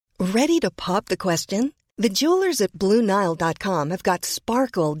Ready to pop the question? The jewelers at BlueNile.com have got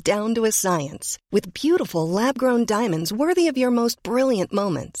sparkle down to a science with beautiful lab-grown diamonds worthy of your most brilliant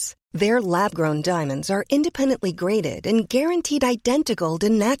moments. Their lab-grown diamonds are independently graded and guaranteed identical to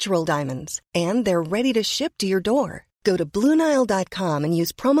natural diamonds, and they're ready to ship to your door. Go to BlueNile.com and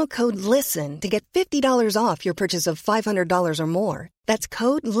use promo code LISTEN to get $50 off your purchase of $500 or more. That's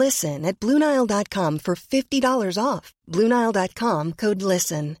code LISTEN at BlueNile.com for $50 off. BlueNile.com, code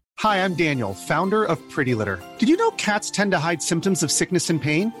LISTEN. Hi, I'm Daniel, founder of Pretty Litter. Did you know cats tend to hide symptoms of sickness and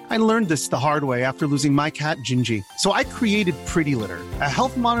pain? I learned this the hard way after losing my cat, Gingy. So I created Pretty Litter, a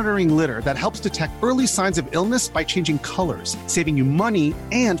health monitoring litter that helps detect early signs of illness by changing colors, saving you money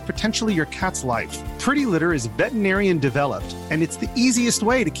and potentially your cat's life. Pretty Litter is veterinarian developed, and it's the easiest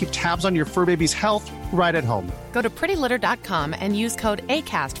way to keep tabs on your fur baby's health right at home. Go to prettylitter.com and use code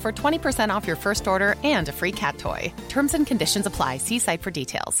ACAST for 20% off your first order and a free cat toy. Terms and conditions apply. See site for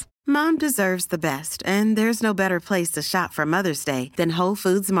details. Mom deserves the best, and there's no better place to shop for Mother's Day than Whole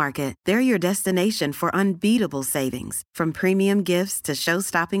Foods Market. They're your destination for unbeatable savings, from premium gifts to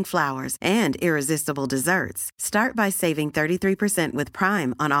show-stopping flowers and irresistible desserts. Start by saving 33% with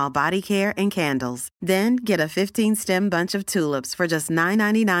Prime on all body care and candles. Then get a 15-stem bunch of tulips for just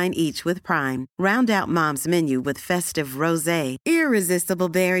 $9.99 each with Prime. Round out Mom's menu with festive rosé, irresistible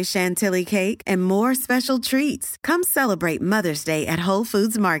berry chantilly cake, and more special treats. Come celebrate Mother's Day at Whole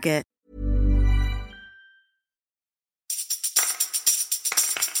Foods Market.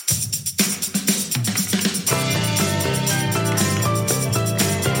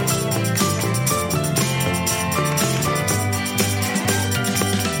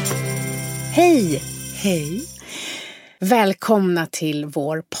 Hej! Hej! Välkomna till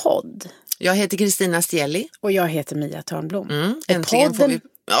vår podd. Jag heter Kristina Stielli. Och jag heter Mia Törnblom. Äntligen får vi...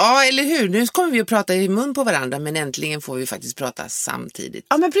 Ja, eller hur? Nu kommer vi att prata i mun på varandra, men äntligen får vi faktiskt prata samtidigt.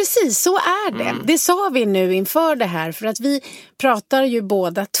 Ja, men precis, så är det. Det sa vi nu inför det här, för att vi pratar ju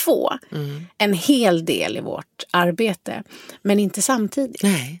båda två en hel del i vårt arbete, men inte samtidigt.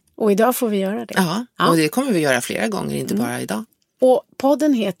 Nej. Och idag får vi göra det. Ja, och det kommer vi göra flera gånger, inte bara idag. Och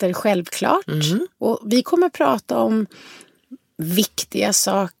podden heter Självklart. Och vi kommer prata om viktiga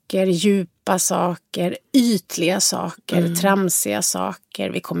saker, djupa saker, ytliga saker, tramsiga saker.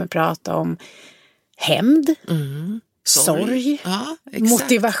 Vi kommer prata om hämnd, sorg,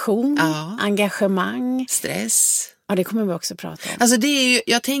 motivation, engagemang, stress. Ja, det kommer vi också prata om. Alltså det är ju,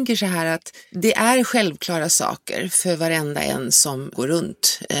 jag tänker så här att det är självklara saker för varenda en som går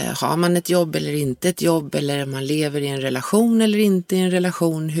runt. Har man ett jobb eller inte ett jobb, eller man lever i en relation eller inte i en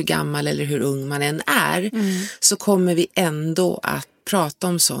relation, hur gammal eller hur ung man än är, så kommer vi ändå att prata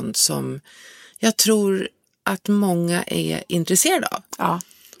om sånt som jag tror att många är intresserade av. Ja.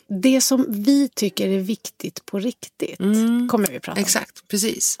 Det som vi tycker är viktigt på riktigt kommer vi prata om. Exakt,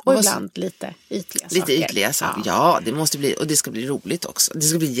 precis. Och ibland lite ytliga saker. Lite ytliga saker, ja, det måste bli, och det ska bli roligt också. Det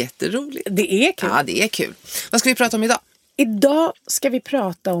ska bli jätteroligt. Det är kul. Ja, det är kul. Vad ska vi prata om idag? Idag ska vi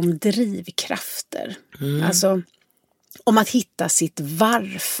prata om drivkrafter. Alltså om att hitta sitt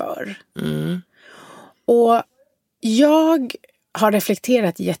varför. Och jag har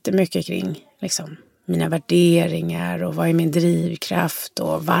reflekterat jättemycket kring liksom mina värderingar och vad är min drivkraft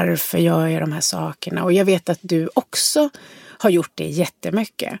och varför gör jag de här sakerna. Och jag vet att du också har gjort det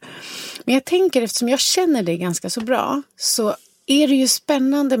jättemycket. Men jag tänker, eftersom jag känner dig ganska så bra, så är det ju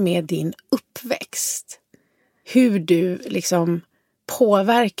spännande med din uppväxt. Hur du liksom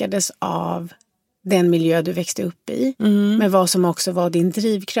påverkades av den miljö du växte upp i. Men vad som också var din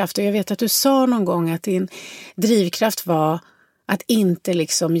drivkraft. Och jag vet att du sa någon gång att din drivkraft var att inte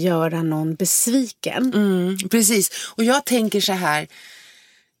liksom göra någon besviken. Precis. Och jag tänker så här,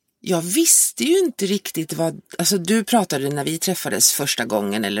 jag visste ju inte riktigt vad, alltså du pratade när vi träffades första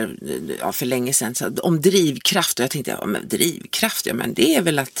gången eller för länge sedan så, om drivkraft, och jag tänkte, men drivkraft, men det är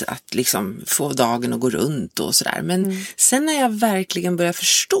väl att liksom få dagen att gå runt och sådär. Men sen när jag verkligen började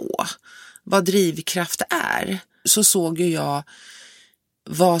förstå vad drivkraft är, så såg ju jag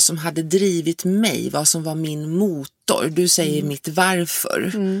vad som hade drivit mig, vad som var min motor. Du säger mitt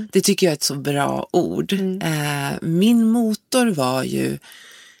varför. Det tycker jag är ett så bra ord. Min motor var ju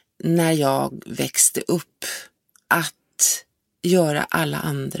när jag växte upp att göra alla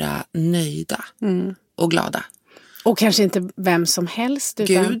andra nöjda och glada. Och kanske inte vem som helst.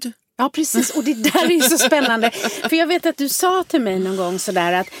 Utan... Gud. Ja, precis. Och det där är ju så spännande. För jag vet att du sa till mig någon gång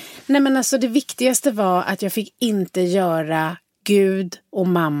sådär att nej, men alltså det viktigaste var att jag fick inte göra Gud och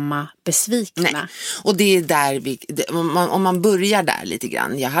mamma besvikna. Nej. Och det är där om man börjar där lite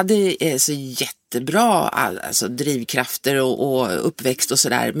grann. Jag hade så jättebra alltså drivkrafter och uppväxt och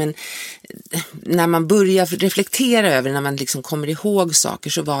sådär. Men när man börjar reflektera över, när man liksom kommer ihåg saker,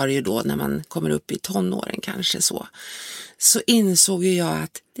 så var det ju då när man kommer upp i tonåren kanske så insåg ju jag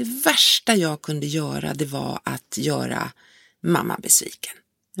att det värsta jag kunde göra, det var att göra mamma besviken.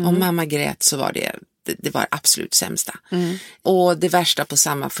 Om mamma grät så var det var absolut sämsta. Och det värsta på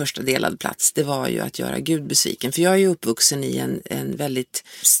samma första delad plats, det var ju att göra Gud besviken. För jag är ju uppvuxen i en väldigt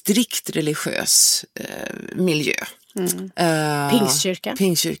strikt religiös miljö.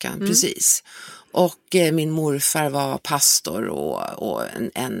 Pingstkyrkan, precis. Och min morfar var pastor och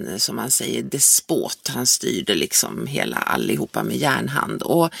en som man säger despot. Han styrde liksom allihopa med järnhand.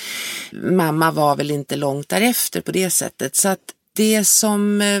 Och mamma var väl inte långt därefter på det sättet. Så att det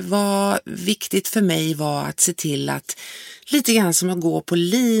som var viktigt för mig var att se till att, lite grann som att gå på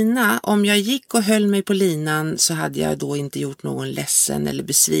lina. Om jag gick och höll mig på linan så hade jag då inte gjort någon ledsen eller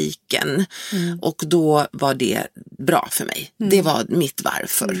besviken. Och då var det bra för mig. Det var mitt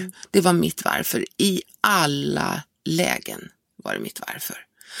varför. Det var mitt varför. I alla lägen var det mitt varför.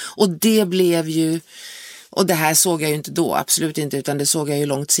 Och det blev ju... Och det här såg jag ju inte då, absolut inte, utan det såg jag ju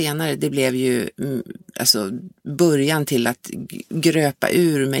långt senare. Det blev ju alltså början till att gröpa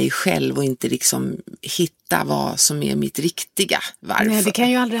ur mig själv och inte liksom hitta vad som är mitt riktiga varför. Nej, det kan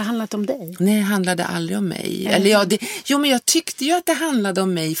ju aldrig ha handlat om dig. Nej, det handlade aldrig om mig. Eller men jag tyckte ju att det handlade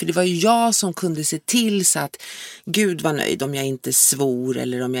om mig, för det var ju jag som kunde se till så att Gud var nöjd om jag inte svor,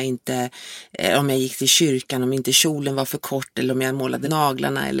 eller om jag gick till kyrkan, om inte kjolen var för kort, eller om jag målade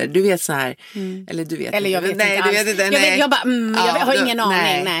naglarna, eller du vet så här, eller du vet. Eller jag vet inte alls. Jag har ingen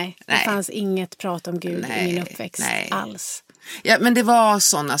aning. Nej. Det fanns inget prat om Gud i min uppväxt alls. Ja, men det var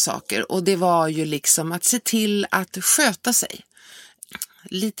sådana saker, och det var ju liksom att se till att sköta sig.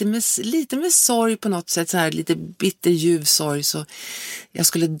 Lite med sorg på något sätt, så här lite bitterljuv sorg, så jag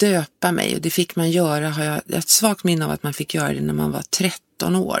skulle döpa mig, och det fick man göra, har jag ett svagt minne av att man fick göra det när man var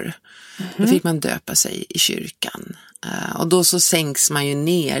 13 år. Då fick man döpa sig i kyrkan, och då så sänks man ju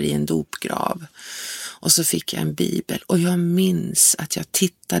ner i en dopgrav, och så fick jag en bibel, och jag minns att jag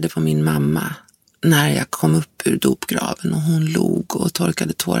tittade på min mamma när jag kom upp ur dopgraven, och hon log och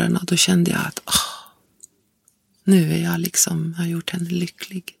torkade tårarna, och då kände jag att nu är jag liksom, har gjort henne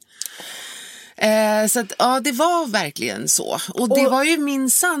lycklig. Så att, ja, det var verkligen så. Och det var ju min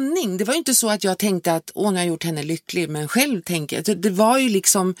sanning. Det var ju inte så att jag tänkte att nu har jag gjort henne lycklig, men själv tänker jag, det var ju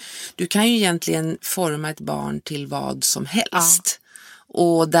liksom, du kan ju egentligen forma ett barn till vad som helst.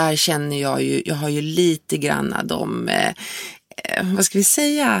 Och där känner jag har ju lite grann de vad ska vi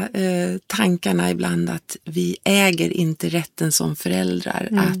säga, tankarna ibland att vi äger inte rätten som föräldrar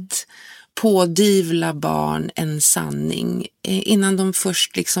att pådyvla barn en sanning innan de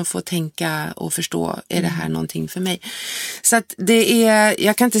först liksom får tänka och förstå, är det här någonting för mig? Så att det är,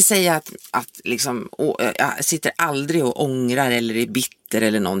 jag kan inte säga att liksom, jag sitter aldrig och ångrar eller är bitter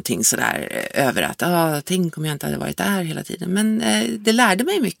eller någonting sådär över att tänk om jag inte hade varit där hela tiden, men det lärde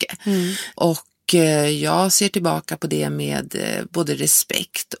mig mycket. Och jag ser tillbaka på det med både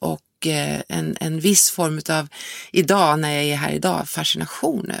respekt och en viss form av, idag när jag är här idag,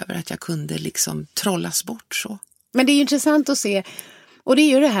 fascination över att jag kunde liksom trollas bort så. Men det är ju intressant att se, och det är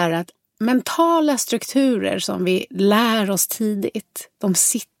ju det här att mentala strukturer som vi lär oss tidigt, de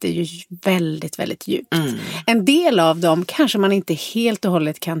sitter ju väldigt, väldigt djupt. En del av dem kanske man inte helt och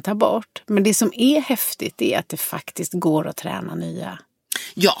hållet kan ta bort, men det som är häftigt är att det faktiskt går att träna nya.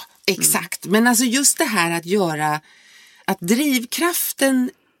 Ja, exakt. Men alltså just det här att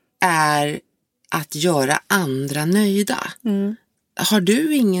drivkraften är att göra andra nöjda. Har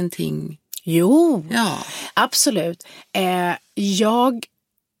du ingenting? Jo, absolut. Jag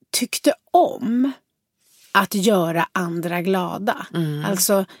tyckte om att göra andra glada.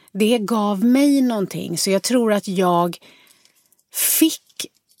 Alltså det gav mig någonting, så jag tror att jag fick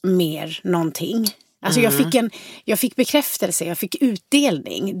mer någonting. Alltså jag fick bekräftelse, jag fick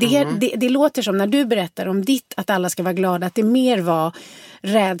utdelning. Det låter som när du berättar om att alla ska vara glada, att det mer var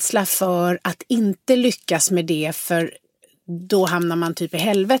rädsla för att inte lyckas med det, för då hamnar man typ i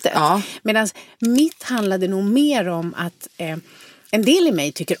helvetet. Medan mitt handlade nog mer om att en del i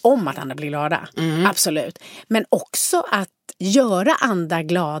mig tycker om att andra blir glada. Absolut. Men också att göra andra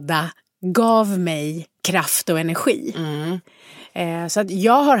glada gav mig kraft och energi. Så att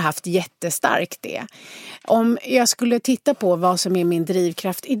jag har haft jättestarkt det. Om jag skulle titta på vad som är min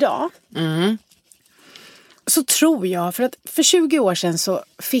drivkraft idag, så tror jag, för 20 år sedan så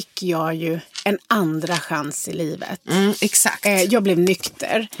fick jag ju en andra chans i livet. Exakt. Jag blev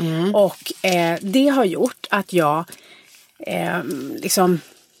nykter och det har gjort att jag liksom,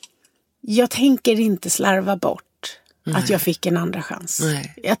 jag tänker inte slarva bort att jag fick en andra chans.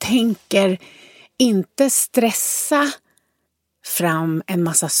 Nej. Jag tänker inte stressa fram en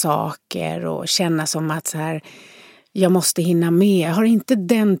massa saker och känna som att så här, jag måste hinna med. Jag har inte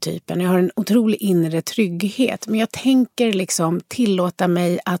den typen. Jag har en otrolig inre trygghet. Men jag tänker liksom tillåta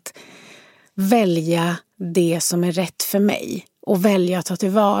mig att välja det som är rätt för mig. Och välja att ta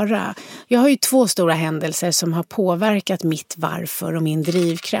tillvara. Jag har ju 2 stora händelser som har påverkat mitt varför och min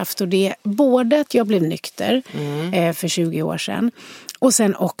drivkraft. Och det är både att jag blev nykter för 20 år sedan. Och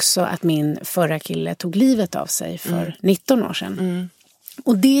sen också att min förra kille tog livet av sig för 19 år sedan.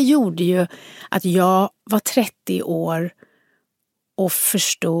 Och det gjorde ju att jag var 30 år och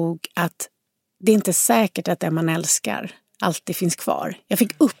förstod att det är inte säkert att det man älskar alltid finns kvar. Jag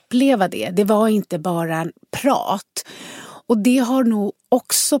fick uppleva det. Det var inte bara en prat. Och det har nog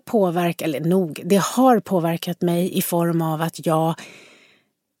också det har påverkat mig i form av att jag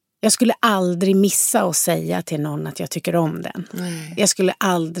skulle aldrig missa att säga till någon att jag tycker om den. Nej. Jag skulle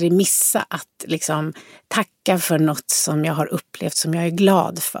aldrig missa att liksom tacka för något som jag har upplevt som jag är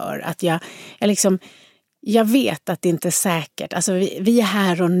glad för. Att jag vet att det inte är säkert. Alltså vi är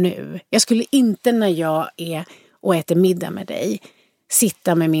här och nu. Jag skulle inte när jag är och äter middag med dig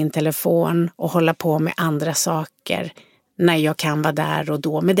sitta med min telefon och hålla på med andra saker när jag kan vara där och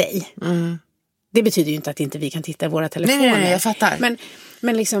då med dig. Det betyder ju inte att inte vi kan titta i våra telefoner. Nej, jag fattar.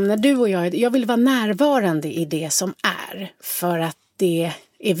 Men liksom när du och jag vill vara närvarande i det som är. För att det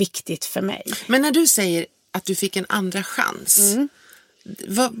är viktigt för mig. Men när du säger att du fick en andra chans.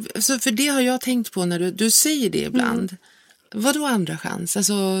 Så för det har jag tänkt på när du säger det ibland. Vad då andra chans?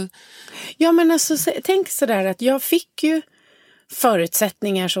 Alltså... Ja men alltså tänk sådär att jag fick ju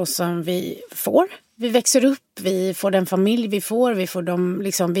förutsättningar så som vi får. Vi växer upp, vi får den familj vi får dem,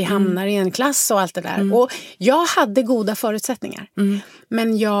 liksom, vi hamnar i en klass och allt det där. Och jag hade goda förutsättningar.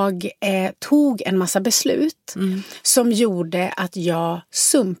 Men jag tog en massa beslut som gjorde att jag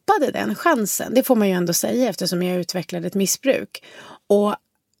sumpade den chansen. Det får man ju ändå säga eftersom jag utvecklade ett missbruk. Och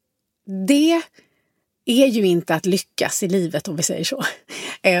det är ju inte att lyckas i livet om vi säger så.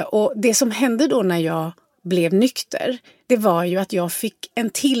 Och det som hände då när jag blev nykter, det var ju att jag fick en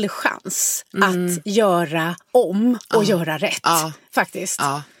till chans att göra om och göra rätt, faktiskt.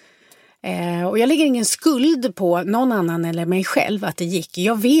 Och jag lägger ingen skuld på någon annan eller mig själv att det gick.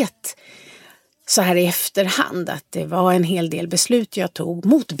 Jag vet så här i efterhand att det var en hel del beslut jag tog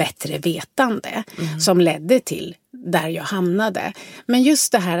mot bättre vetande som ledde till där jag hamnade. Men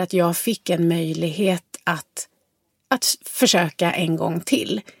just det här att jag fick en möjlighet att försöka en gång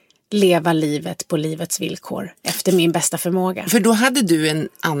till. Leva livet på livets villkor efter min bästa förmåga. För då hade du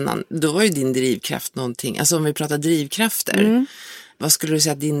då var ju din drivkraft någonting, alltså om vi pratar drivkrafter, vad skulle du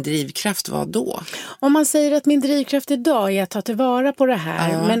säga att din drivkraft var då? Om man säger att min drivkraft idag är att ta tillvara på det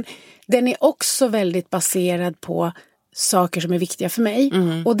här, men den är också väldigt baserad på saker som är viktiga för mig,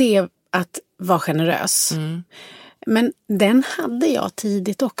 och det är att vara generös. Men den hade jag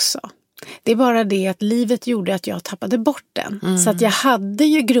tidigt också. Det är bara det att livet gjorde att jag tappade bort den. Så att jag hade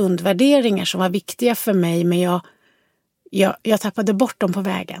ju grundvärderingar som var viktiga för mig, men jag tappade bort dem på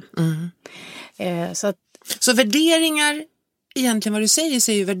vägen. Så värderingar, egentligen vad du säger,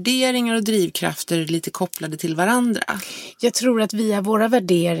 så är ju värderingar och drivkrafter lite kopplade till varandra. Jag tror att via våra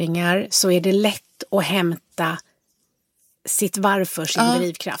värderingar så är det lätt att hämta sitt varför, sin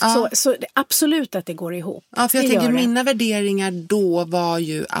drivkraft. Så absolut att det går ihop. Ja, för jag tänker mina värderingar då var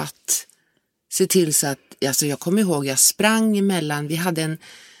ju att se till så att, alltså jag kommer ihåg, jag sprang emellan, vi hade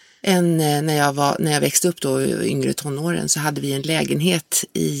när jag växte upp då i yngre tonåren, så hade vi en lägenhet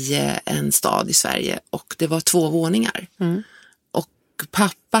i en stad i Sverige och det var 2 våningar. Och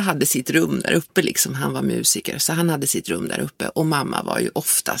pappa hade sitt rum där uppe, liksom, han var musiker så han hade sitt rum där uppe, och mamma var ju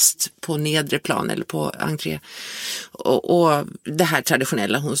oftast på nedre plan eller på entré, och det här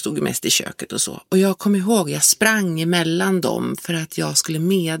traditionella, hon stod ju mest i köket och så. Och jag kommer ihåg, jag sprang emellan dem för att jag skulle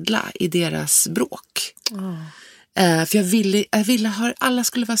medla i deras bråk. För jag ville ha, alla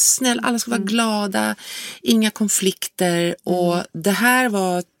skulle vara snälla, alla skulle vara glada, inga konflikter, och det här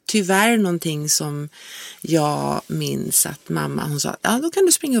var tyvärr någonting som jag minns att mamma, hon sa, ja då kan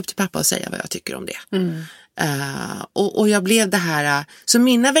du springa upp till pappa och säga vad jag tycker om det. Och jag blev det här, så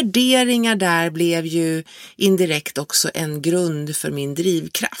mina värderingar där blev ju indirekt också en grund för min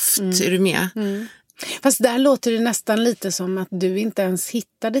drivkraft. Är du med? Fast där låter det nästan lite som att du inte ens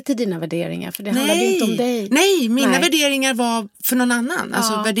hittade till dina värderingar, för det handlade inte om dig. Nej, mina värderingar var för någon annan.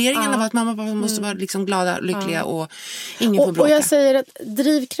 Alltså värderingarna var att mamma och pappa måste vara liksom glada, lyckliga och ingen får bråka. Och jag säger att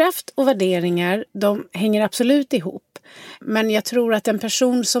drivkraft och värderingar, de hänger absolut ihop. Men jag tror att en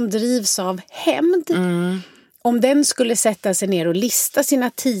person som drivs av hämnd om den skulle sätta sig ner och lista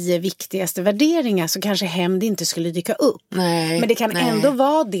sina 10 viktigaste värderingar så kanske hämnd inte skulle dyka upp. Men det kan ändå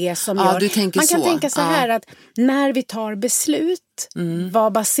vara det som gör... Man kan tänka så här att när vi tar beslut,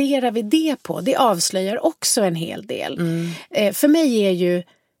 vad baserar vi det på? Det avslöjar också en hel del. För mig är ju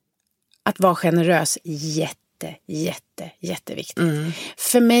att vara generös jätteviktigt.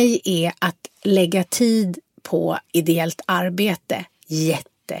 För mig är att lägga tid på ideellt arbete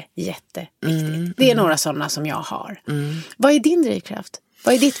jätteviktigt. Det är några sådana som jag har. Vad är din drivkraft?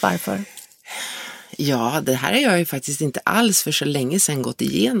 Vad är ditt varför? Ja, det här har jag ju faktiskt inte alls för så länge sedan gått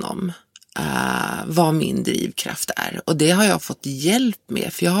igenom. Vad min drivkraft är. Och det har jag fått hjälp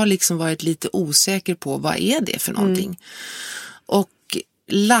med. För jag har liksom varit lite osäker på vad är det för någonting. Och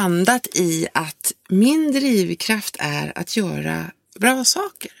landat i att min drivkraft är att göra bra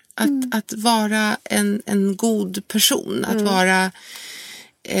saker. Att vara en god person. Att vara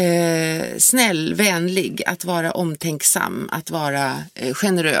snäll, vänlig. Att vara omtänksam. Att vara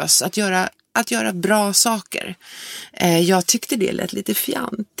generös. Att göra bra saker. Jag tyckte det lät lite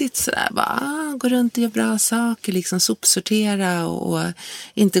fjantigt sådär. Gå runt och göra bra saker. Liksom sopsortera och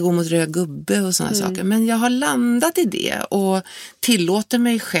inte gå mot röd gubbe och sådana saker. Men jag har landat i det och tillåter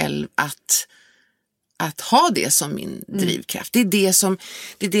mig själv att ha det som min drivkraft. Det är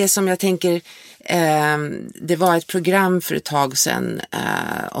det som jag tänker, det var ett program för ett tag sedan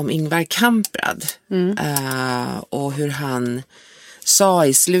om Ingvar Kamprad och hur han sa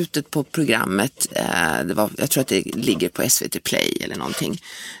i slutet på programmet, jag tror att det ligger på SVT Play eller någonting,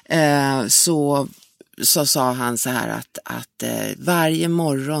 så sa han så här att varje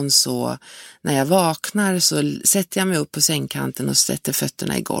morgon så när jag vaknar så sätter jag mig upp på sängkanten och sätter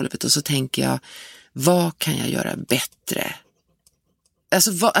fötterna i golvet och så tänker jag, vad kan jag göra bättre?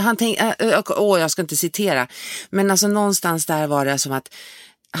 Alltså han tänkte, jag ska inte citera, men alltså någonstans där var det som att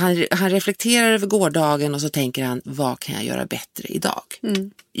han reflekterar över gårdagen och så tänker han, vad kan jag göra bättre idag?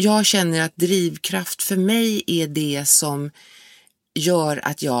 Jag känner att drivkraft för mig är det som gör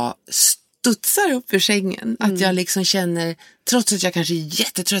att jag studsar upp ur sängen. Att jag liksom känner, trots att jag kanske är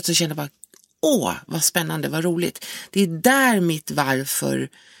jättetrött, så känner jag bara, vad spännande, vad roligt. Det är där mitt varför,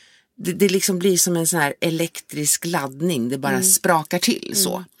 det liksom blir som en sån här elektrisk laddning. Det bara sprakar till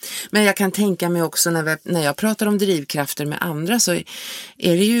så. Men jag kan tänka mig också när jag pratar om drivkrafter med andra, så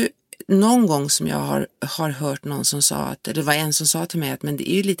är det ju någon gång som jag har hört någon som sa att, det var en som sa till mig att men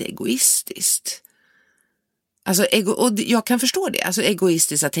det är ju lite egoistiskt. Alltså och jag kan förstå det. Alltså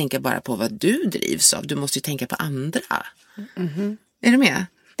egoistiskt att tänka bara på vad du drivs av. Du måste ju tänka på andra. Är du med?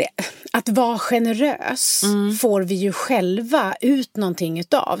 Att vara generös får vi ju själva ut någonting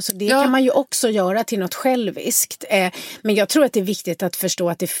utav. Så det kan man ju också göra till något själviskt. Men jag tror att det är viktigt att förstå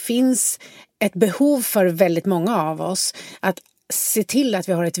att det finns ett behov för väldigt många av oss att se till att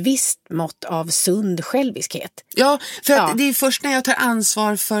vi har ett visst mått av sund själviskhet. Ja, för att det är först när jag tar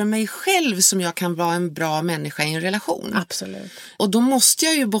ansvar för mig själv som jag kan vara en bra människa i en relation. Absolut. Och då måste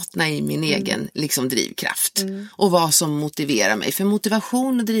jag ju bottna i min egen liksom, drivkraft. Och vad som motiverar mig. För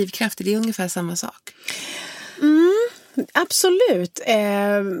motivation och drivkraft, det är ungefär samma sak. Absolut.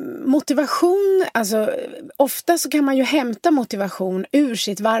 Motivation, alltså ofta så kan man ju hämta motivation ur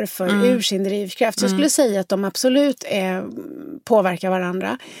sitt varför, ur sin drivkraft. Så jag skulle säga att de absolut påverkar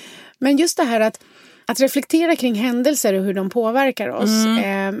varandra. Men just det här att reflektera kring händelser och hur de påverkar oss.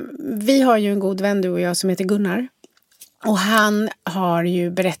 Vi har ju en god vän, du och jag, som heter Gunnar. Och han har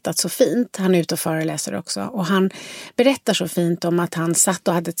ju berättat så fint, han är ute och föreläser också, och han berättar så fint om att han satt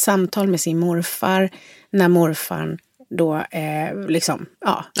och hade ett samtal med sin morfar när morfar då liksom,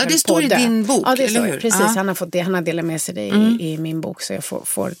 det står i din bok, ja, det eller hur? Precis, han har fått det, han har delat med sig det i min bok, så jag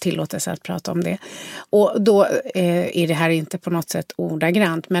får tillåtelse att prata om det. Och då är det här inte på något sätt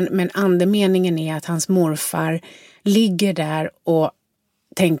ordagrant, men andemeningen är att hans morfar ligger där och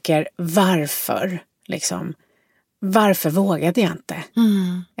tänker, varför vågade jag inte?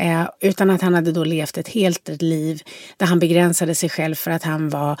 Utan att han hade då levt ett helt liv där han begränsade sig själv för att han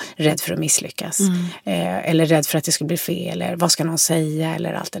var rädd för att misslyckas. Eller rädd för att det skulle bli fel. Eller vad ska någon säga?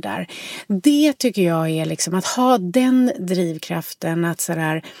 Eller allt det där. Det tycker jag är liksom att ha den drivkraften att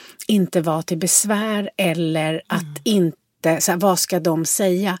sådär, inte vara till besvär. Eller att inte, så här, vad ska de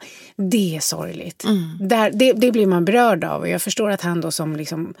säga? Det är sorgligt. Det blir man berörd av. Och jag förstår att han då som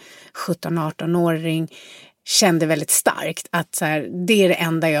liksom 17-18-åring kände väldigt starkt att så här, det är det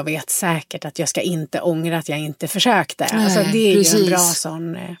enda jag vet säkert, att jag ska inte ångra att jag inte försökte. Nej, alltså, det är precis. ju en bra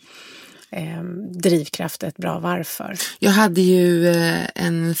sån drivkraft, ett bra varför. Jag hade ju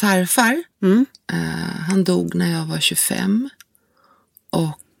en farfar. Han dog när jag var 25.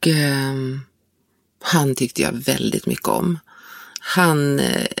 Och han tyckte jag väldigt mycket om. Han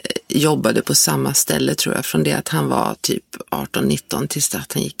jobbade på samma ställe tror jag från det att han var typ 18-19 tills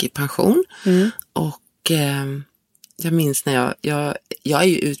att han gick i pension. Och jag minns när jag är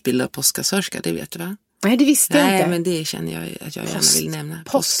ju utbildad postkassörska, det vet du va? Nej, det visste jag inte. Nej, men det känner jag att jag gärna vill nämna.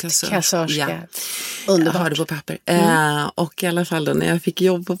 Postkassörska. Ja. Underbart. Jag har det på papper. Och i alla fall då när jag fick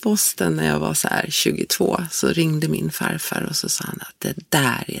jobb på posten när jag var så här 22 så ringde min farfar och så sa han att det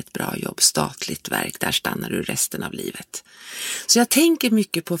där är ett bra jobb, statligt verk, där stannar du resten av livet. Så jag tänker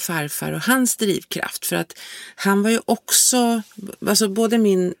mycket på farfar och hans drivkraft för att han var ju också, alltså både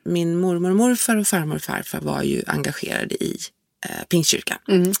min mormor och morfar och farmor och farfar var ju engagerade i Pingstkyrkan.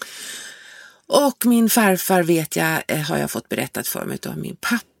 Och min farfar vet jag, har jag fått berättat för mig av min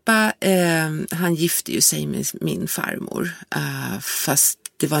pappa. Han gifte ju sig med min farmor. Fast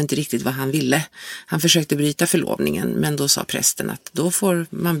det var inte riktigt vad han ville. Han försökte bryta förlovningen. Men då sa prästen att då får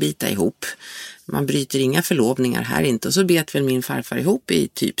man bita ihop. Man bryter inga förlovningar här inte. Och så bet väl min farfar ihop i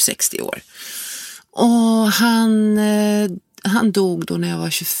typ 60 år. Och han dog då när jag var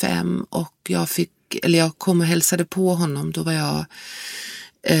 25. Och jag kom och hälsade på honom. Då var jag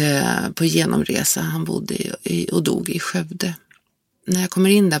på genomresa. Han bodde och dog i Skövde. När jag kommer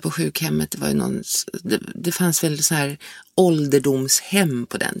in där på sjukhemmet, det fanns väl så här ålderdomshem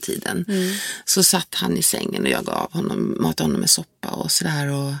på den tiden. Så satt han i sängen och jag matade honom med soppa och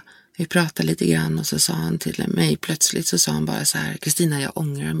sådär och vi pratade lite grann och så sa han till mig plötsligt så sa han bara så här: Kristina, jag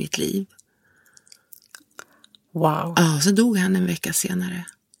ångrar mitt liv. Wow. Ja, så dog han en vecka senare.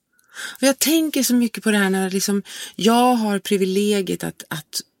 Och jag tänker så mycket på det här när liksom, jag har privilegiet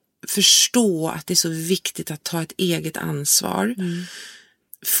att förstå att det är så viktigt att ta ett eget ansvar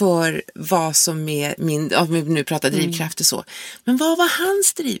för vad som är nu pratar drivkraft och så. Men vad var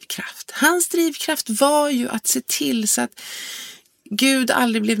hans drivkraft? Hans drivkraft var ju att se till så att Gud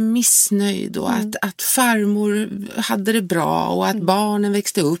aldrig blev missnöjd och att farmor hade det bra och att barnen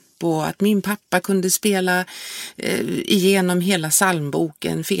växte upp och att min pappa kunde spela igenom hela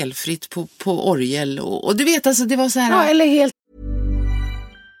psalmboken felfritt på orgel och du vet alltså det var så här. Ja, eller helt.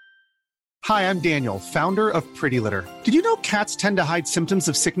 Hi, I'm Daniel, founder of Pretty Litter. Did you know cats tend to hide symptoms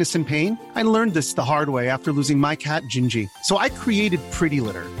of sickness and pain? I learned this the hard way after losing my cat, Gingy. So I created Pretty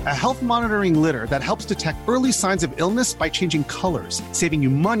Litter, a health monitoring litter that helps detect early signs of illness by changing colors, saving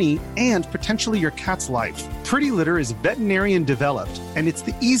you money and potentially your cat's life. Pretty Litter is veterinarian developed, and it's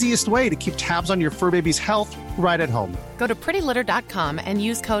the easiest way to keep tabs on your fur baby's health right at home. Go to prettylitter.com and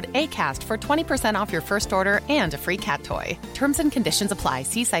use code ACAST for 20% off your first order and a free cat toy. Terms and conditions apply.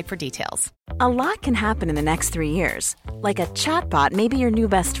 See site for details. A lot can happen in the next 3 years. Like a chatbot may be your new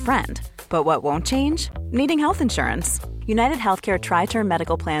best friend. But what won't change? Needing health insurance. United Healthcare Tri-Term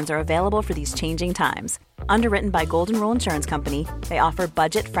Medical Plans are available for these changing times. Underwritten by Golden Rule Insurance Company, they offer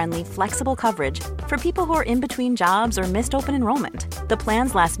budget-friendly, flexible coverage for people who are in between jobs or missed open enrollment. The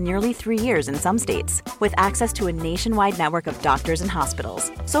plans last nearly 3 years in some states, with access to a nationwide network of doctors and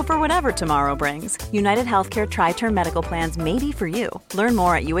hospitals. So for whatever tomorrow brings, United Healthcare Tri-Term Medical Plans may be for you. Learn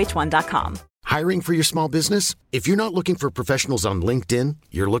more at uh1.com. Hiring for your small business? If you're not looking for professionals on LinkedIn,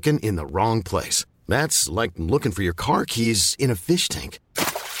 you're looking in the wrong place. That's like looking for your car keys in a fish tank.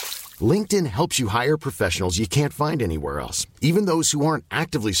 LinkedIn helps you hire professionals you can't find anywhere else, even those who aren't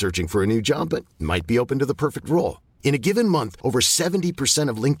actively searching for a new job but might be open to the perfect role. In a given month, over 70%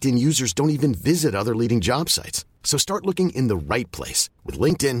 of LinkedIn users don't even visit other leading job sites. So start looking in the right place. With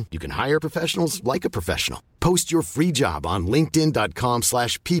LinkedIn, you can hire professionals like a professional. Post your free job on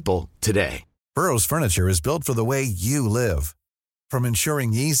linkedin.com/people today. Burrow's furniture is built for the way you live. From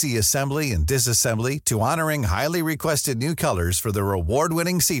ensuring easy assembly and disassembly to honoring highly requested new colors for their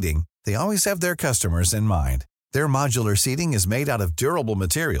award-winning seating, they always have their customers in mind. Their modular seating is made out of durable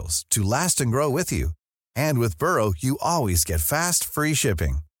materials to last and grow with you. And with Burrow, you always get fast, free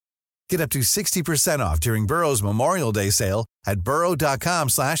shipping. Get up to 60% off during Burrow's Memorial Day sale at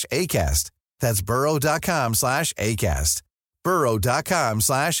burrow.com/ACAST. That's burrow.com/ACAST.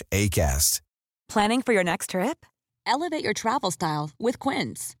 burrow.com/ACAST. Planning for your next trip? Elevate your travel style with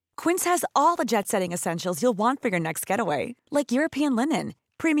Quince. Quince has all the jet-setting essentials you'll want for your next getaway, like European linen,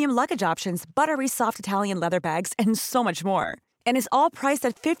 premium luggage options, buttery soft Italian leather bags, and so much more. And is all priced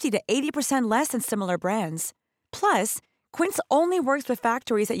at 50 to 80% less than similar brands. Plus, Quince only works with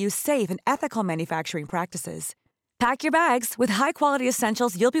factories that use safe and ethical manufacturing practices. Pack your bags with high-quality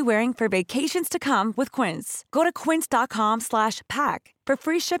essentials you'll be wearing for vacations to come with Quince. Go to quince.com/pack for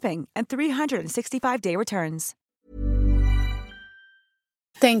free shipping and 365-day returns.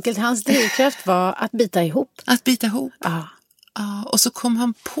 Enkelt, hans drivkraft var att bita ihop. Att bita ihop. Ja. Ja, och så kom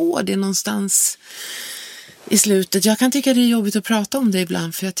han på det någonstans i slutet. Jag kan tycka det är jobbigt att prata om det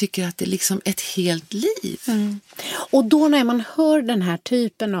ibland, för jag tycker att det är liksom ett helt liv. Och då när man hör den här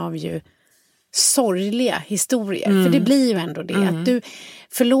typen av ju sorgliga historier, för det blir ju ändå det, att du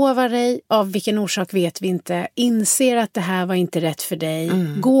förlovar dig, av vilken orsak vet vi inte, inser att det här var inte rätt för dig,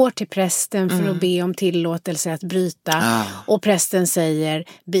 går till prästen för att be om tillåtelse att bryta, och prästen säger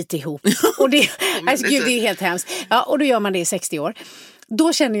bit ihop. Och det, alltså, gud, det är helt hemskt. Ja, och då gör man det i 60 år.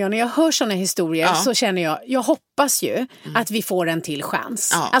 Då känner jag, när jag hör såna historier, så känner jag hoppas ju att vi får en till chans.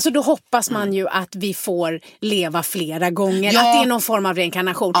 Ja. Alltså då hoppas man ju att vi får leva flera gånger, att det är någon form av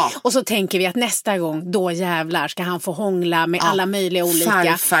reinkarnation. Ja. Och så tänker vi att nästa gång, då jävlar ska han få hångla med alla möjliga olika.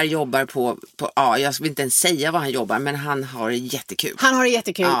 Farfar jobbar på jag vill inte ens säga vad han jobbar, men han har det jättekul. Han har det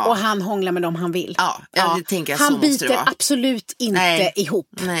jättekul och han hånglar med dem han vill. Ja, jag tänker han så måste det vara. Han biter absolut inte ihop.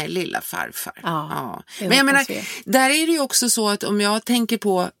 Nej, lilla farfar. Ja. Men jag menar, där är det ju också så att om jag tänker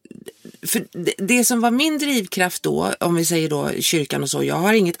på, för det som var min drivkraft då, om vi säger då kyrkan och så, jag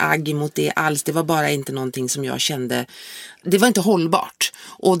har inget agg emot det alls, det var bara inte någonting som jag kände, det var inte hållbart.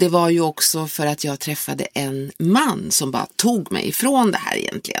 Och det var ju också för att jag träffade en man som bara tog mig ifrån det här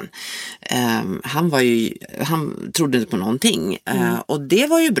egentligen. Han trodde inte på någonting, och det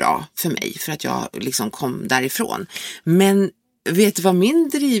var ju bra för mig, för att jag liksom kom därifrån. Men vet du vad min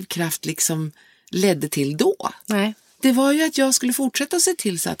drivkraft liksom ledde till då? Nej. Det var ju att jag skulle fortsätta se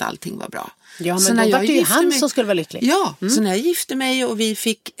till så att allting var bra. Ja, men så då var det ju han som skulle vara lycklig. Ja, så när jag gifte mig och vi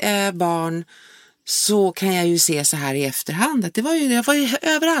fick barn, så kan jag ju se så här i efterhand att jag var ju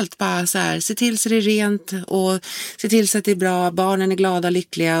överallt bara så här, se till så det är rent och se till så att det är bra, barnen är glada,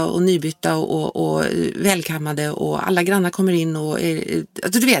 lyckliga och nybytta och välkammade, och alla grannar kommer in och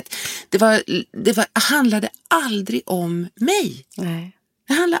alltså, du vet, det handlade aldrig om mig. Nej.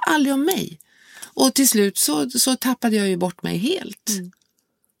 Det handlade aldrig om mig. Och till slut så tappade jag ju bort mig helt.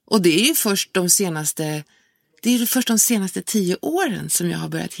 Och det är ju först de senaste 10 åren som jag har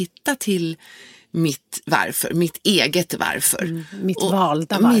börjat hitta till mitt eget varför. Mitt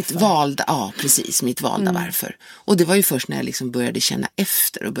valda varför. Mitt valda varför. Och det var ju först när jag liksom började känna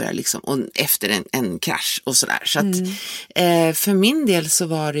efter och började liksom, och efter en krasch och sådär. Så att för min del så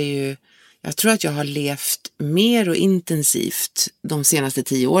var det ju, jag tror att jag har levt mer och intensivt de senaste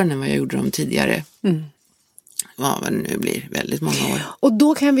 10 åren än vad jag gjorde de tidigare. Vad det nu blir, väldigt många år. Och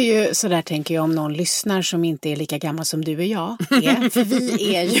då kan vi ju, sådär tänker jag, om någon lyssnar som inte är lika gammal som du och jag är, för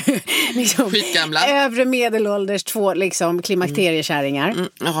vi är ju liksom övre medelålders 2 liksom klimakteriekärringar.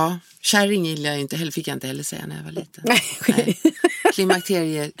 Ja, kärring gillar jag inte heller, fick jag inte heller säga när jag var liten. Nej.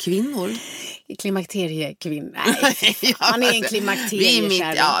 Klimakteriekvinnor. Klimakteriekvinnor. Nej, man är en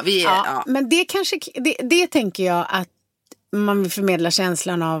klimakteriekärring. Men det kanske, det tänker jag att man vill förmedla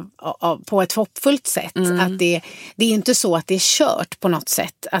känslan av på ett hoppfullt sätt. Att det är inte så att det är kört på något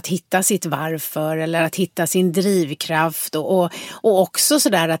sätt att hitta sitt varför eller att hitta sin drivkraft och också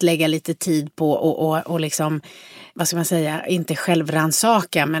sådär att lägga lite tid på och liksom, vad ska man säga, inte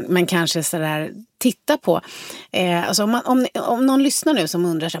självransaka men kanske sådär titta på. Alltså om någon lyssnar nu som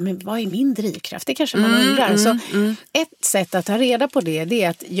undrar så här, men vad är min drivkraft? Det kanske man undrar. Så ett sätt att ta reda på det är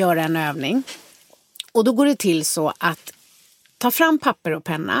att göra en övning. Och då går det till så att ta fram papper och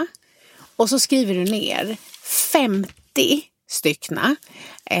penna och så skriver du ner 50 styckna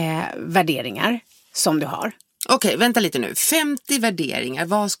värderingar som du har. Okej, vänta lite nu. 50 värderingar.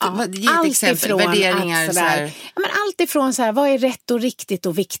 Ge ett exempel. Värderingar allt ifrån så här, vad är rätt och riktigt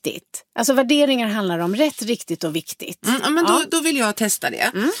och viktigt? Alltså värderingar handlar om rätt, riktigt och viktigt. Då vill jag testa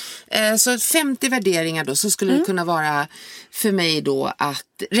det. Så 50 värderingar då, så skulle det kunna vara för mig då att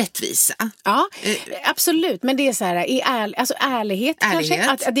rättvisa. Ja, absolut. Men det är så här, ärlighet kanske.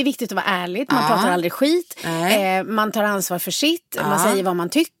 Att det är viktigt att vara ärlig. Man pratar aldrig skit. Man tar ansvar för sitt. Man säger vad man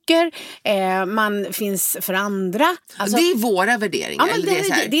tycker. Man finns för andra. Alltså, det är våra värderingar. Ja, men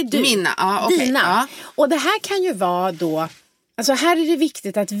det är du. Mina. Dina. Och det här kan ju vara då, alltså här är det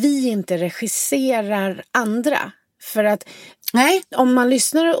viktigt att vi inte regisserar andra. För att om man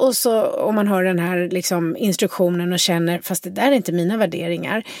lyssnar och så om man hör den här liksom instruktionen och känner, fast det där är inte mina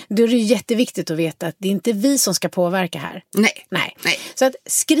värderingar, då är det jätteviktigt att veta att det är inte vi som ska påverka här. Nej. Så att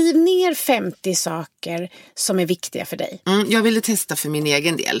skriv ner 50 saker som är viktiga för dig. Jag ville testa för min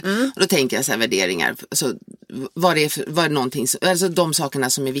egen del. Och då tänker jag så här, värderingar, alltså, vad är någonting, alltså de sakerna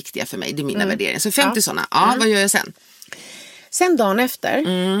som är viktiga för mig, det är mina värderingar. Så 50 sådana, vad gör jag sen? Sen dagen efter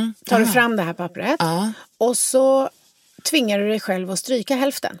tar du fram det här pappret och så tvingar du dig själv att stryka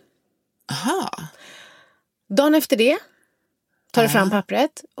hälften. Aha. Dagen efter det tar du fram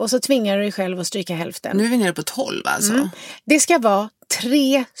pappret och så tvingar du dig själv att stryka hälften. Nu är vi nere på 12 alltså. Det ska vara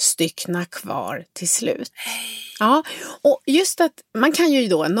 3 stycken kvar till slut. Ja, och just att man kan ju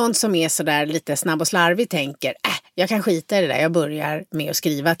då, någon som är sådär lite snabb och slarvig tänker, jag kan skita i det där, jag börjar med att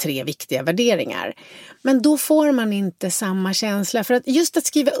skriva 3 viktiga värderingar. Men då får man inte samma känsla, för att just att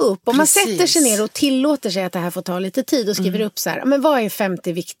skriva upp, om man sätter sig ner och tillåter sig att det här får ta lite tid och skriver upp så här, men vad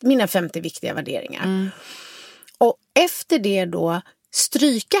är mina 50 viktiga värderingar? Och efter det då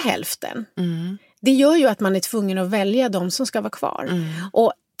stryka hälften. Det gör ju att man är tvungen att välja de som ska vara kvar.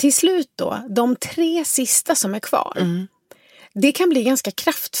 Och till slut då, de 3 sista som är kvar. Det kan bli ganska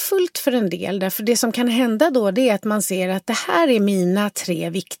kraftfullt för en del. Därför det som kan hända då, det är att man ser att det här är mina 3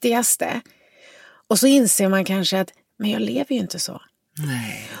 viktigaste. Och så inser man kanske att, men jag lever ju inte så.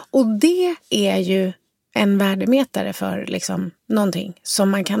 Nej. Och det är ju en värdemätare för liksom någonting som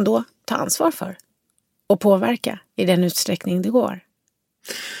man kan då ta ansvar för. Och påverka i den utsträckning det går.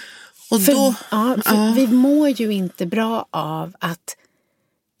 Och då, för vi mår ju inte bra av att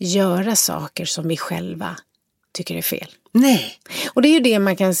göra saker som vi själva tycker är fel. Nej. Och det är ju det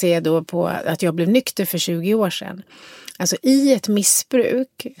man kan se då på att jag blev nykter för 20 år sedan. Alltså i ett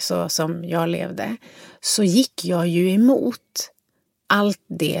missbruk så som jag levde, så gick jag ju emot allt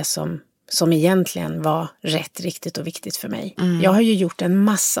det som egentligen var rätt, riktigt och viktigt för mig. Jag har ju gjort en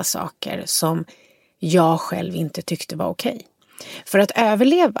massa saker som jag själv inte tyckte var okej. För att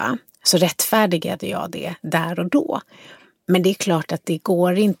överleva så rättfärdigade jag det där och då. Men det är klart att det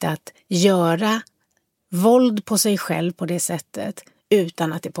går inte att göra våld på sig själv på det sättet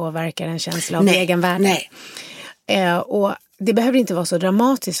utan att det påverkar en känsla av egenvärde. Och det behöver inte vara så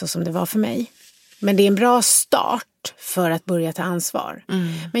dramatiskt som det var för mig. Men det är en bra start för att börja ta ansvar.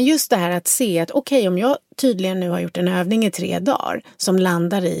 Men just det här att se att okej, om jag tydligen nu har gjort en övning i 3 dagar som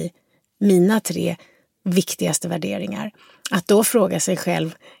landar i mina 3 viktigaste värderingar. Att då fråga sig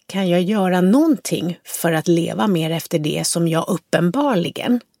själv, kan jag göra någonting för att leva mer efter det som jag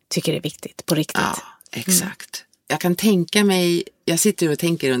uppenbarligen tycker är viktigt på riktigt? Ja, exakt. Jag kan tänka mig, jag sitter och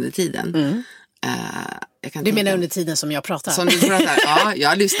tänker under tiden. Du menar under tiden som jag pratar? Som du pratar, ja,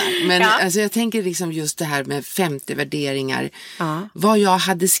 jag lyssnar. Men alltså, jag tänker liksom just det här med 50 värderingar. Vad jag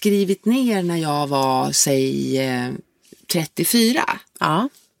hade skrivit ner när jag var, säg, 34. Ja.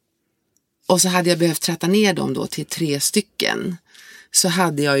 Och så hade jag behövt tratta ner dem då till 3 stycken. Så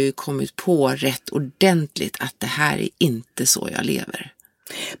hade jag ju kommit på rätt ordentligt att det här är inte så jag lever.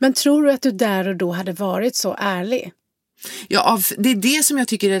 Men tror du att du där och då hade varit så ärlig? Ja, det är det som jag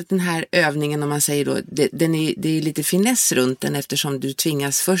tycker att den här övningen, om man säger då, det är lite finess runt den, eftersom du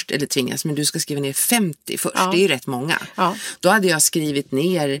men du ska skriva ner 50 först, det är ju rätt många. Då hade jag skrivit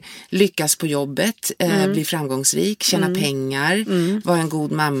ner, lyckas på jobbet, bli framgångsrik, tjäna pengar, vara en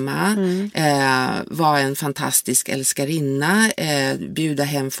god mamma, vara en fantastisk älskarinna, bjuda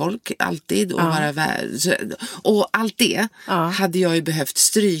hem folk alltid och och allt det hade jag ju behövt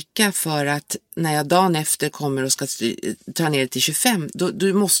stryka, för att när jag dagen efter kommer och ska ta ner det till 25,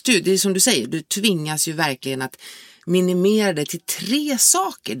 du måste ju, det är som du säger, du tvingas ju verkligen att minimera det till 3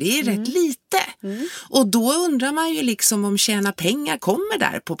 saker. Det är rätt lite. Och då undrar man ju liksom om tjäna pengar kommer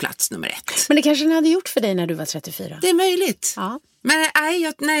där på plats nummer 1. Men det kanske den hade gjort för dig när du var 34. Det är möjligt. Ja. Men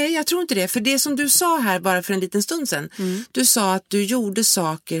nej, jag tror inte det. För det som du sa här bara för en liten stund sedan, du sa att du gjorde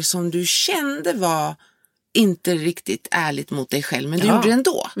saker som du kände var inte riktigt ärligt mot dig själv, men du gjorde det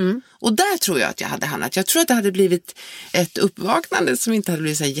ändå. Och där tror jag att jag hade hamnat. Jag tror att det hade blivit ett uppvaknande som inte hade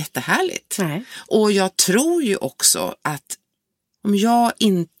blivit så jättehärligt. Nej. Och jag tror ju också att om jag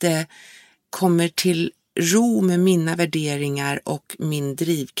inte kommer till ro med mina värderingar och min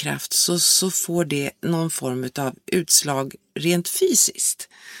drivkraft, så får det någon form av utslag rent fysiskt.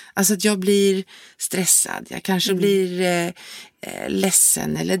 Alltså att jag blir stressad, jag kanske blir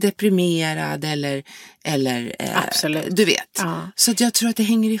ledsen eller deprimerad eller absolut. Du vet. Ja. Så att jag tror att det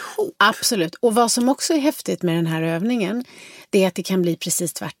hänger ihop. Absolut. Och vad som också är häftigt med den här övningen, det är att det kan bli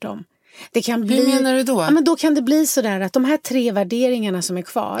precis tvärtom. Det kan bli, hur menar du då? Ja, men då kan det bli så där att de här 3 värderingarna som är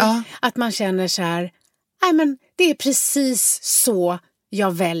kvar, att man känner så här, nej men det är precis så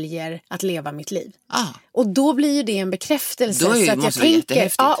jag väljer att leva mitt liv. Och då blir ju det en bekräftelse. Då är så att jag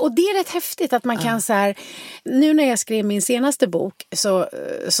tänker, och det är rätt häftigt att man kan så här, nu när jag skrev min senaste bok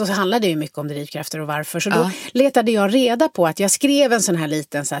så handlade det ju mycket om drivkrafter och varför. Så då letade jag reda på att jag skrev en sån här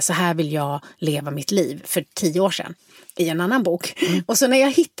liten så här vill jag leva mitt liv för 10 år sedan i en annan bok. Och så när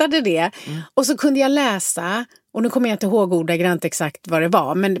jag hittade det och så kunde jag läsa, och nu kommer jag inte ihåg ordagrant exakt vad det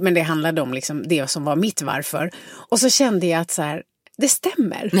var, men det handlade om liksom det som var mitt varför. Och så kände jag att så här, det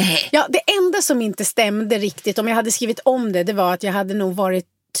stämmer. Nej. Ja, det enda som inte stämde riktigt, om jag hade skrivit om det var att jag hade nog varit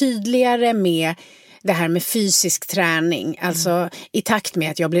tydligare med det här med fysisk träning. Alltså i takt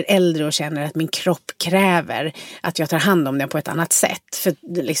med att jag blir äldre och känner att min kropp kräver att jag tar hand om den på ett annat sätt. För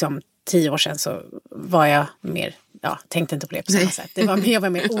liksom 10 år sedan så var jag mer... tänkte inte på det på samma sätt. Jag var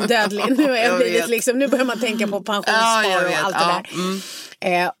mer odödlig. Nu har jag blivit liksom, nu börjar man tänka på pensionsspar och allt det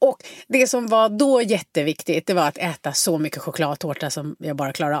där. Och det som var då jätteviktigt, det var att äta så mycket chokladtårta som jag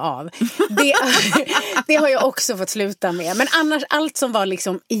bara klarar av. Det har jag också fått sluta med. Men annars, allt som var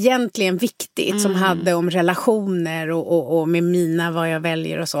liksom egentligen viktigt, som hade om relationer och med mina, vad jag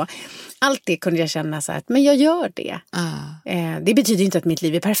väljer och så. Allt det kunde jag känna så att, men jag gör det. Det betyder inte att mitt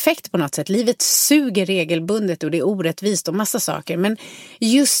liv är perfekt på något sätt. Livet suger regelbundet och det är orättvist och massa saker. Men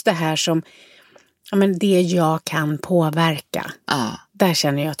just det här som, det jag kan påverka. Där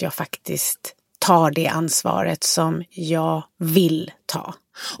känner jag att jag faktiskt tar det ansvaret som jag vill ta.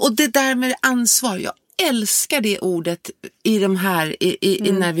 Och det där med ansvar, jag älskar det ordet i de här,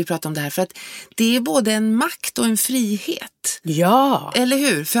 när vi pratar om det här. För att det är både en makt och en frihet. Ja. Eller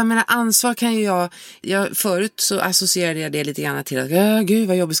hur? För jag menar, ansvar kan ju jag förut så associerade jag det lite grann till att gud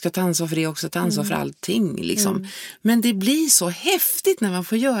vad jobbigt, ska ta ansvar för det också, ta ansvar för allting liksom. Men det blir så häftigt när man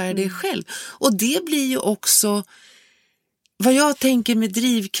får göra det själv. Och det blir ju också vad jag tänker med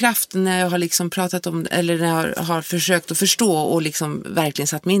drivkraft när jag har liksom pratat om, eller när jag har försökt att förstå och liksom verkligen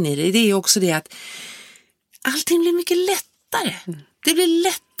satt mig in i det. Det är också det att allting blir mycket lättare. Det blir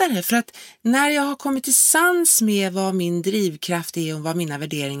lättare för att när jag har kommit till sans med vad min drivkraft är och vad mina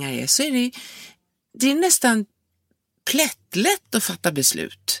värderingar är, så är det är nästan plättlätt att fatta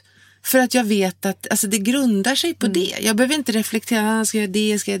beslut. För att jag vet att alltså det grundar sig på det. Jag behöver inte reflektera, ska jag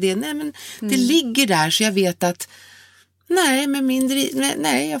det? Nej, men det ligger där så jag vet att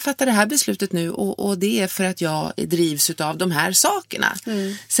jag fattar det här beslutet nu och det är för att jag drivs av de här sakerna.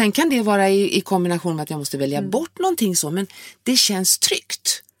 Sen kan det vara i kombination med att jag måste välja bort någonting så, men det känns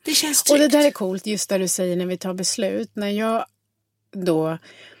tryggt. Och det där är coolt, just där du säger när vi tar beslut. När jag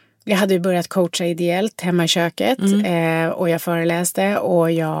hade ju börjat coacha ideellt hemma i köket och jag föreläste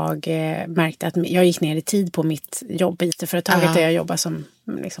och jag märkte att jag gick ner i tid på mitt jobb i IT-företaget där jag jobbar som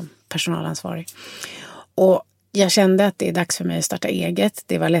liksom, personalansvarig. Och jag kände att det är dags för mig att starta eget.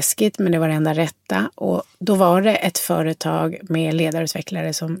 Det var läskigt, men det var det enda rätta. Och då var det ett företag med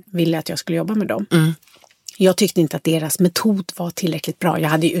ledarutvecklare som ville att jag skulle jobba med dem. Jag tyckte inte att deras metod var tillräckligt bra. Jag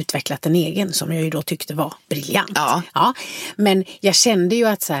hade ju utvecklat en egen som jag ju då tyckte var briljant. Ja. Men jag kände ju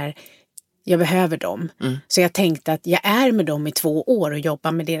att så här, jag behöver dem. Så jag tänkte att jag är med dem i 2 år och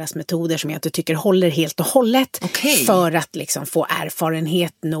jobbar med deras metoder som jag inte tycker håller helt och hållet. För att liksom få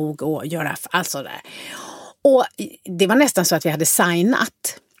erfarenhet nog och göra allt sådär. Och det var nästan så att vi hade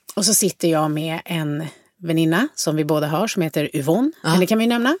signat. Och så sitter jag med en väninna som vi båda har som heter Yvonne. Henne kan vi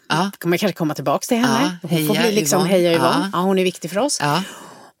nämna. Man kanske komma tillbaka till henne. Hon får bli liksom heja Yvonne. Ja, hon är viktig för oss.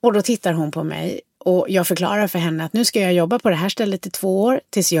 Och då tittar hon på mig och jag förklarar för henne att nu ska jag jobba på det här stället i 2 år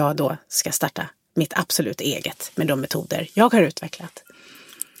tills jag då ska starta mitt absolut eget med de metoder jag har utvecklat.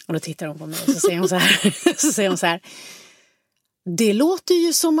 Och då tittar hon på mig och så säger hon så här. Det låter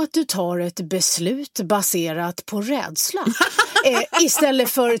ju som att du tar ett beslut baserat på rädsla istället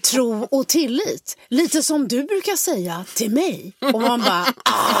för tro och tillit. Lite som du brukar säga till mig. Och man bara,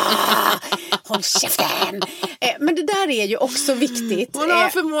 håll käften. Men det där är ju också viktigt. Hon har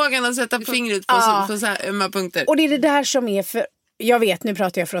förmågan att sätta fingret på så här ömma punkter. Och det är det där som är för... Jag vet, nu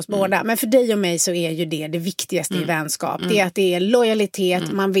pratar jag för oss båda, men för dig och mig så är ju det viktigaste i vänskap. Det är att det är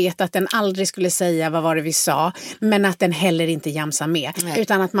lojalitet, man vet att den aldrig skulle säga vad var det vi sa, men att den heller inte jamsar med.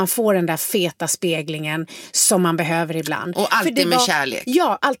 Utan att man får den där feta speglingen som man behöver ibland. Och alltid med kärlek.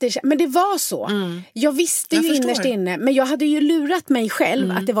 Ja, alltid. Men det var så. Jag visste ju innerst inne, men jag hade ju lurat mig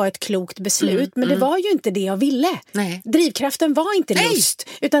själv att det var ett klokt beslut, men det var ju inte det jag ville. Nej. Drivkraften var inte lust,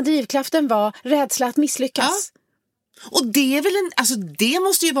 utan drivkraften var rädsla att misslyckas. Och det är väl det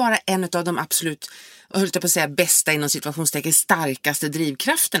måste ju vara en av de absolut, höll jag på att säga, bästa inom situationstecken starkaste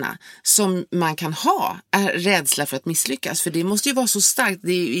drivkrafterna som man kan ha, är rädsla för att misslyckas. För det måste ju vara så starkt.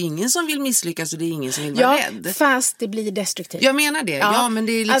 Det är ju ingen som vill misslyckas och det är ingen som vill vara rädd. Fast det blir destruktivt. Jag menar det. Ja, men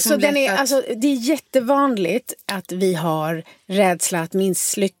det är liksom det är jättevanligt att vi har rädsla att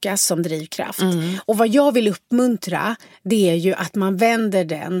misslyckas som drivkraft. Och vad jag vill uppmuntra, det är ju att man vänder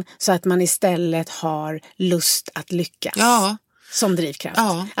den så att man istället har lust att lyckas. Ja. Som drivkraft.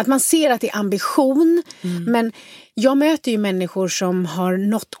 Att man ser att det är ambition. Men jag möter ju människor som har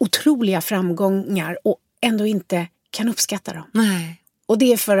nått otroliga framgångar och ändå inte kan uppskatta dem. Nej. Och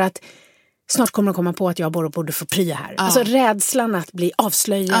det är för att snart kommer de komma på att jag borde få prya här. Alltså rädslan att bli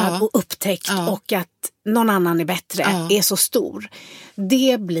avslöjad och upptäckt och att någon annan är bättre är så stor.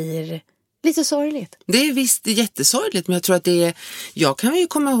 Det blir lite sorgligt. Det är visst jättesorgligt, men jag tror att jag kan ju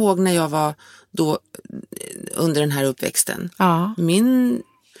komma ihåg när jag var då under den här uppväxten. Ja.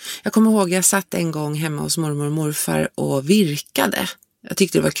 Jag kommer ihåg, jag satt en gång hemma hos mormor och morfar och virkade. Jag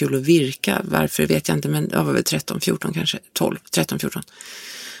tyckte det var kul att virka. Varför vet jag inte, men jag var väl 13-14 kanske. 13-14.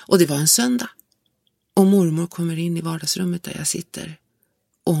 Och det var en söndag. Och mormor kommer in i vardagsrummet där jag sitter.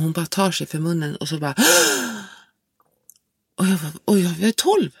 Och hon bara tar sig för munnen och så bara... Och jag är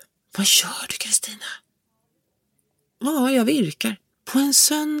 12. Vad gör du, Kristina? Ja, jag virkar. På en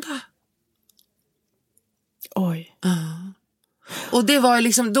söndag. Oj. Ja. Och det var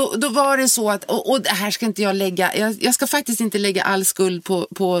liksom, då var det så att, och det här ska inte jag lägga, jag ska faktiskt inte lägga all skuld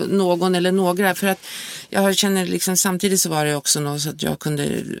på någon eller några, för att jag känner liksom, samtidigt så var det också något så att jag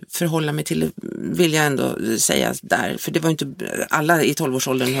kunde förhålla mig till, vill jag ändå säga där, för det var inte, alla i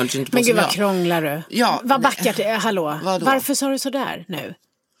 12-årsåldern höll ju inte på. Men gud, vad krånglar du? Ja. Vad backar till, hallå? Vadå? Varför sa du så där nu?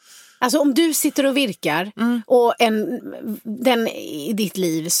 Alltså om du sitter och virkar och den i ditt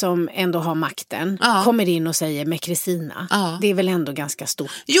liv som ändå har makten kommer in och säger med Kristina, det är väl ändå ganska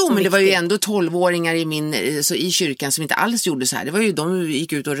stort. Jo, men det var ju ändå 12-åringar i kyrkan som inte alls gjorde så här. Det var ju, de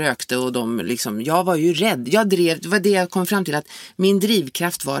gick ut och rökte och de liksom, jag var ju rädd. Det var det jag kom fram till, att min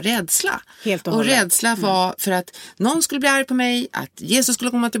drivkraft var rädsla. Helt och rädsla var för att någon skulle bli arg på mig, att Jesus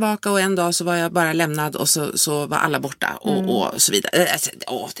skulle komma tillbaka, och en dag så var jag bara lämnad och så var alla borta och så vidare.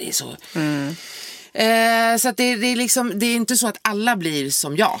 Det är så. Så att det är liksom, det är inte så att alla blir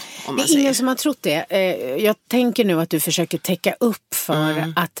som jag, om man det är säger. Ingen som har trott det. Jag tänker nu att du försöker täcka upp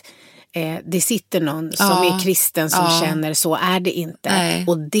för att det sitter någon som är kristen som känner så är det inte. Nej.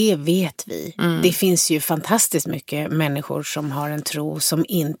 Och det vet vi. Det finns ju fantastiskt mycket människor som har en tro som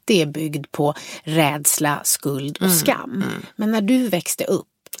inte är byggd på rädsla, skuld och skam. Men när du växte upp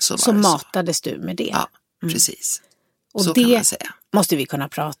så matades du med det. Ja, precis. Och så det kan man säga. Måste vi kunna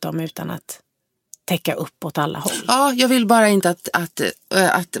prata om utan att täcka upp åt alla håll. Ja, jag vill bara inte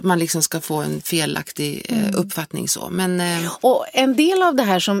att man liksom ska få en felaktig uppfattning så. Men, och en del av det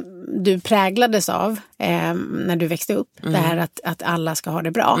här som du präglades av när du växte upp, det här att alla ska ha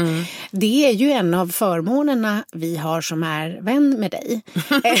det bra, det är ju en av förmånerna vi har som är vän med dig.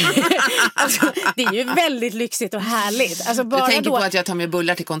 Alltså, det är ju väldigt lyxigt och härligt. Alltså, bara du tänker på att jag tar med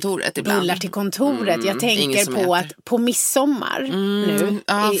bullar till kontoret ibland? Bullar till kontoret. Jag tänker på att på midsommar nu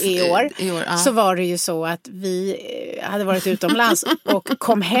i år så var det ju så att vi hade varit utomlands och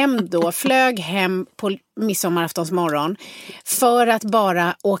kom hem då, flög hem på midsommaraftons morgon för att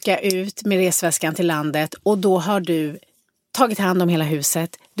bara åka ut med resväskan till landet, och då har du tagit hand om hela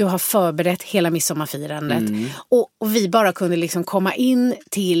huset, du har förberett hela midsommarfirandet och vi bara kunde liksom komma in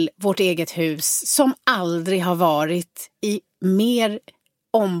till vårt eget hus som aldrig har varit i mer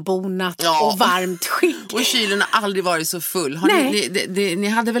ombonat och varmt skick. Och kylen har aldrig varit så full. Ni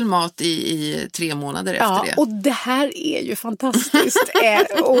hade väl mat i 3 månader efter det? Ja, och det här är ju fantastiskt.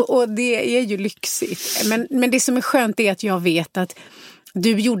 och det är ju lyxigt. Men det som är skönt är att jag vet att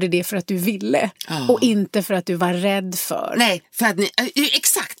du gjorde det för att du ville och inte för att du var rädd för. Nej, för att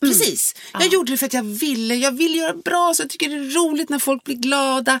exakt, precis. Jag gjorde det för att jag ville göra bra, så jag tycker det är roligt när folk blir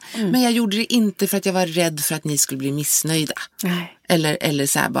glada. Men jag gjorde det inte för att jag var rädd för att ni skulle bli missnöjda. Nej. Eller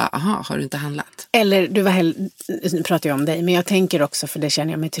så här bara, aha, har du inte handlat? Eller du var nu pratar jag om dig, men jag tänker också, för det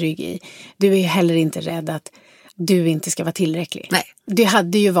känner jag mig trygg i. Du är heller inte rädd att du inte ska vara tillräcklig. Nej. Det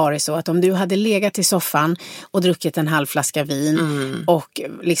hade ju varit så att om du hade legat i soffan och druckit en halv flaska vin och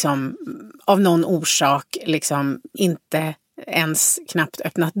liksom av någon orsak liksom inte ens knappt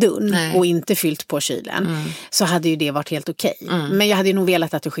öppnat dörren och inte fyllt på kylen, så hade ju det varit helt okej. Men jag hade ju nog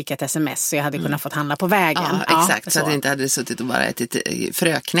velat att du skickat sms så jag hade kunnat fått handla på vägen. Ja, exakt, så att jag inte hade suttit och bara ätit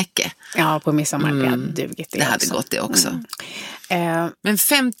fröknäcke. Ja, på midsommar det hade dugit det hade gått det också. Men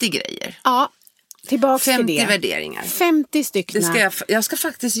 50 grejer. Ja. Tillbaka 50 till det. värderingar. 50 stycken. Jag ska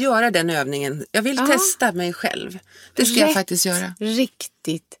faktiskt göra den övningen. Jag vill testa mig själv. Det ska jag faktiskt göra.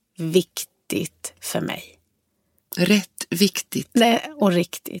 Riktigt viktigt för mig. Rätt viktigt. Nej, och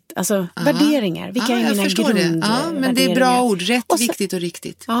riktigt. Alltså värderingar. Vilka är mina grunder? Ja, men det är bra ord. Rätt, och sen, viktigt och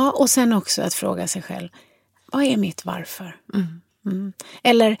riktigt. Ja, och sen också att fråga sig själv. Vad är mitt varför?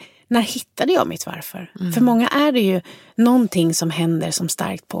 Eller när hittade jag mitt varför? För många är det ju någonting som händer som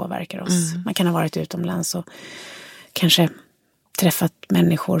starkt påverkar oss. Man kan ha varit utomlands och kanske träffat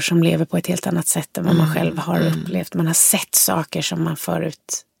människor som lever på ett helt annat sätt än vad man själv har upplevt. Man har sett saker som man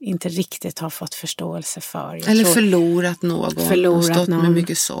förut inte riktigt har fått förståelse för. Eller förlorat någon. Och stått med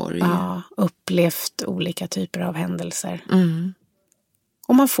mycket sorg. Ja, upplevt olika typer av händelser.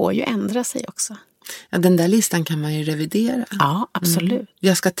 Och man får ju ändra sig också. Ja, den där listan kan man ju revidera. Ja, absolut.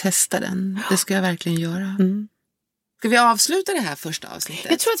 Jag ska testa den. Det ska jag verkligen göra. Ska vi avsluta det här första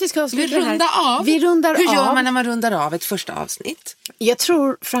avsnittet? Jag tror att vi ska avsluta vi runda det här. av. Vi rundar Hur av. gör man när man rundar av ett första avsnitt? Jag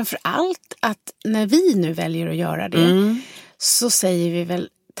tror framför allt att när vi nu väljer att göra det så säger vi väl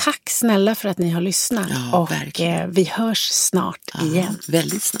tack snälla för att ni har lyssnat. Ja, och vi hörs snart igen.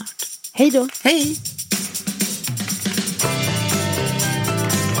 Väldigt snart. Hej då. Hej.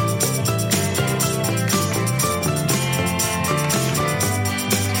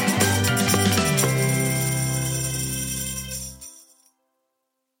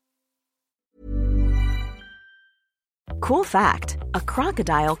 Cool fact, a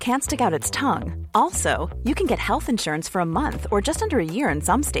crocodile can't stick out its tongue. Also, you can get health insurance for a month or just under a year in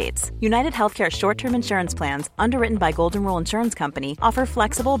some states. United Healthcare short-term insurance plans, underwritten by Golden Rule Insurance Company, offer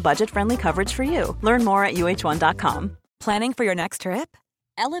flexible, budget-friendly coverage for you. Learn more at uh1.com. Planning for your next trip?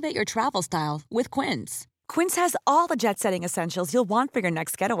 Elevate your travel style with Quince. Quince has all the jet-setting essentials you'll want for your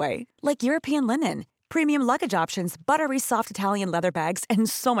next getaway, like European linen, premium luggage options, buttery soft Italian leather bags, and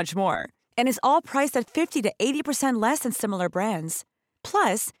so much more. And is all priced at 50 to 80% less than similar brands.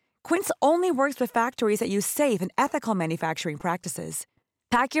 Plus, Quince only works with factories that use safe and ethical manufacturing practices.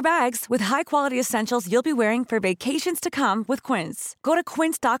 Pack your bags with high-quality essentials you'll be wearing for vacations to come with Quince. Go to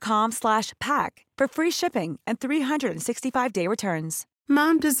quince.com/pack for free shipping and 365-day returns.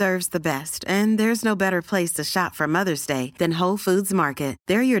 Mom deserves the best, and there's no better place to shop for Mother's Day than Whole Foods Market.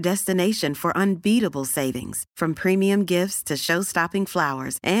 They're your destination for unbeatable savings, from premium gifts to show-stopping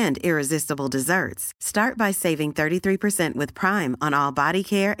flowers and irresistible desserts. Start by saving 33% with Prime on all body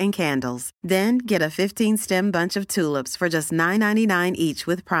care and candles. Then get a 15-stem bunch of tulips for just $9.99 each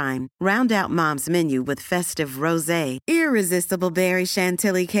with Prime. Round out Mom's menu with festive rosé, irresistible berry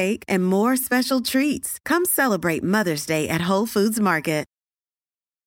chantilly cake, and more special treats. Come celebrate Mother's Day at Whole Foods Market.